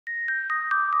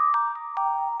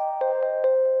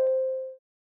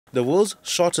The world's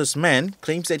shortest man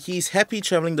claims that he is happy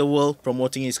travelling the world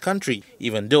promoting his country,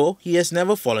 even though he has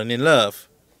never fallen in love.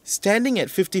 Standing at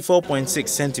 54.6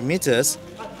 centimeters,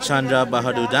 Chandra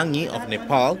Bahadur Dangi of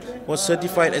Nepal was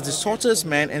certified as the shortest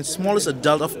man and smallest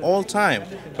adult of all time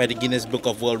by the Guinness Book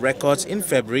of World Records in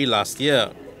February last year.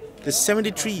 The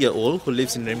 73-year-old, who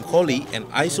lives in Rimkholi, an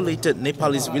isolated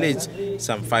Nepalese village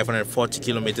some 540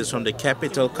 kilometers from the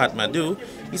capital Kathmandu,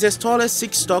 is as tall as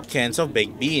 6 stock cans of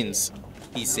baked beans.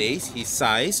 He says his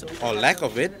size, or lack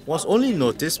of it, was only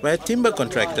noticed by a timber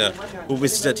contractor who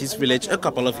visited his village a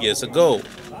couple of years ago.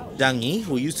 Dangi,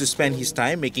 who used to spend his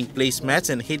time making placemats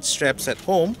and head straps at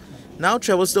home, now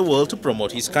travels the world to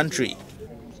promote his country.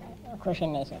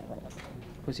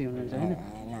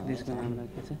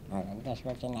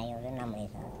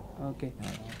 Okay.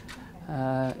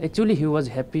 Actually, he was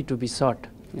happy to be shot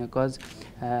because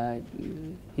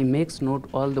he makes note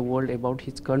all the world about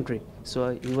his country.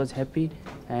 So he was happy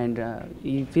and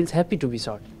he feels happy to be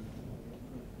shot.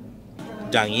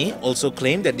 Dangi also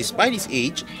claimed that despite his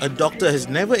age, a doctor has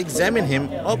never examined him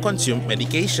or consumed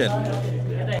medication.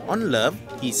 On love,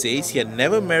 he says he had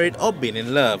never married or been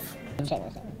in love.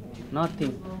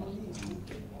 Nothing.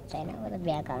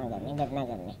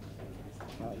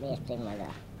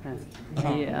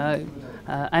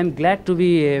 I'm glad to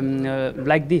be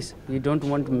like this. He don't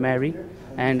want to marry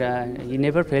and he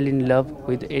never fell in love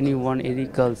with anyone, any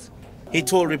girls. He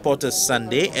told reporters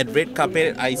Sunday at Red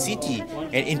Carpet at ICT,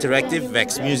 an interactive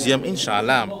wax museum in Shah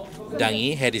Alam.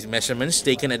 Dangi had his measurements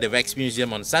taken at the wax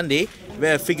museum on Sunday,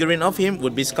 where a figurine of him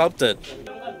would be sculpted.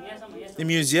 The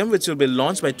museum, which will be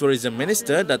launched by Tourism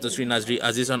Minister Dato Sri Nazri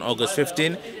Aziz on August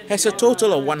 15, has a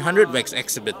total of 100 wax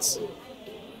exhibits.